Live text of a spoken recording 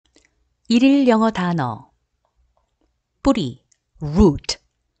일일 영어 단어 뿌리 root,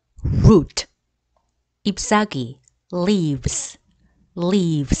 root 잎사귀 leaves,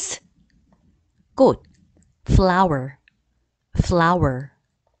 leaves 꽃 flower, flower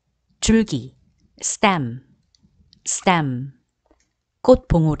줄기 stem, stem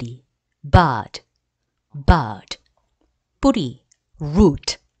꽃봉오리 bud, bud 뿌리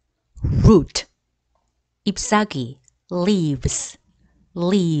root, root 잎사귀 leaves,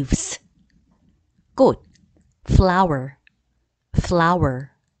 leaves 꽃 flower, flower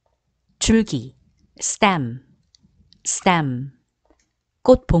줄기 stem, stem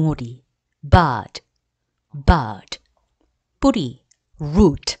꽃봉오리 bud, bud 뿌리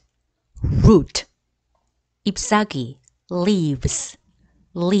root, root 잎사귀 leaves,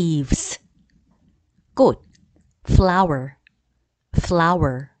 leaves 꽃 flower,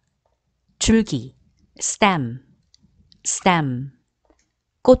 flower 줄기 stem, stem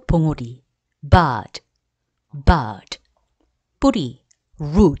꽃봉오리 bud, bud 뿌리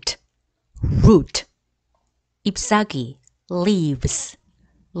root, root 잎사귀 leaves,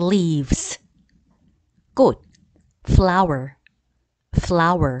 leaves 꽃 flower,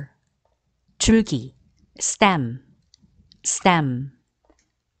 flower 줄기 stem, stem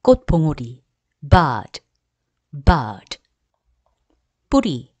꽃봉오리 bud, bud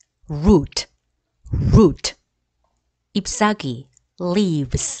뿌리 root, root 잎사귀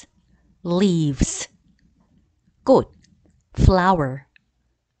leaves, leaves 꽃 flower,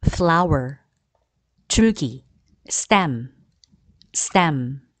 flower 줄기 stem,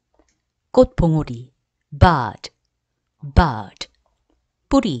 stem 꽃봉오리 bud, bud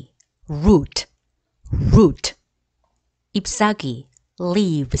뿌리 root, root 잎사귀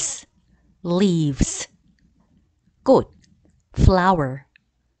leaves, leaves 꽃 flower,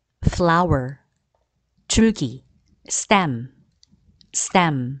 flower 줄기 stem,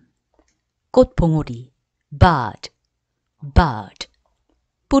 stem 꽃봉오리 bud, bud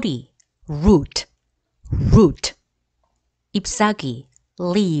뿌리 root, root 잎사귀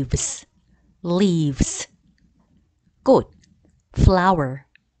leaves, leaves 꽃 flower,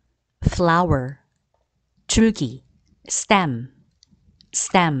 flower 줄기 stem,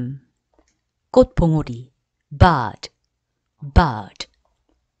 stem 꽃봉오리 bud, bud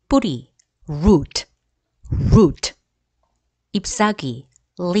뿌리 root, root 잎사귀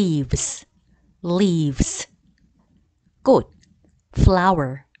leaves, leaves 꽃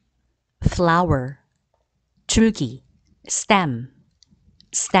flower, flower 줄기 stem,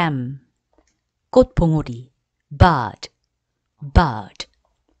 stem 꽃봉오리 bud, bud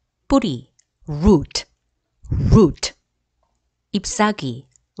뿌리 root, root 잎사귀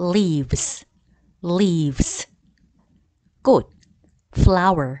leaves, leaves 꽃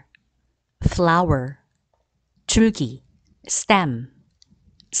flower, flower 줄기 stem,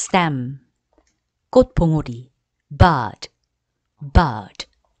 stem 꽃봉오리 bud, bud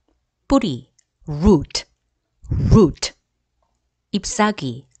뿌리 root, root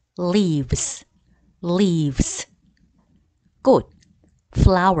잎사귀 leaves, leaves 꽃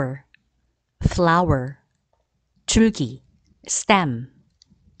flower, flower 줄기 stem,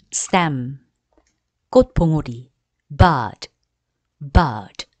 stem 꽃봉오리 bud,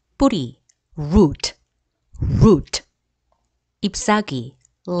 bud 뿌리 root, root 잎사귀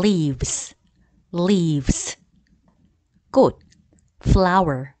leaves, leaves 꽃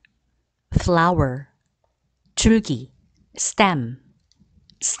flower, flower 줄기 stem,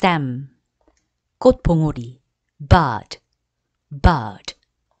 stem 꽃봉오리 bud, bud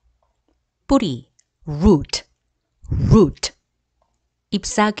뿌리 root, root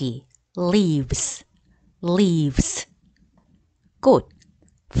잎사귀 leaves, leaves 꽃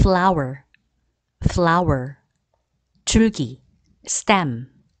flower, flower 줄기 stem,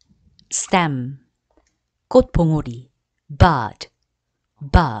 stem 꽃봉오리 bud,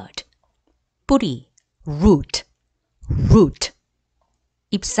 bud 뿌리 root, root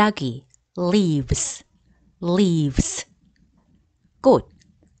잎사귀 leaves, leaves 꽃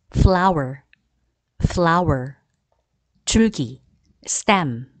flower, flower 줄기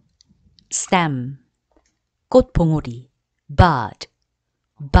stem, stem 꽃봉오리 bud,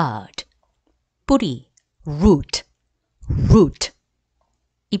 bud 뿌리 root, root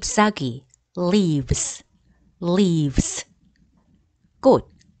잎사귀 leaves, leaves 꽃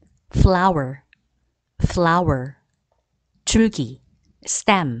flower, flower 줄기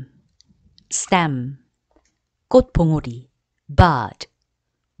stem, stem 꽃봉오리 bud,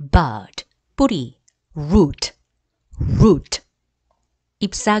 bud 뿌리 root, root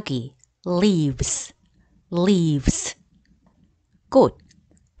잎사귀 leaves, leaves 꽃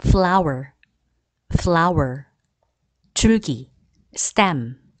flower, flower 줄기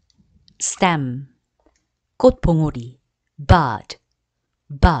stem, stem, 꽃봉오리, bud,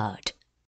 bud.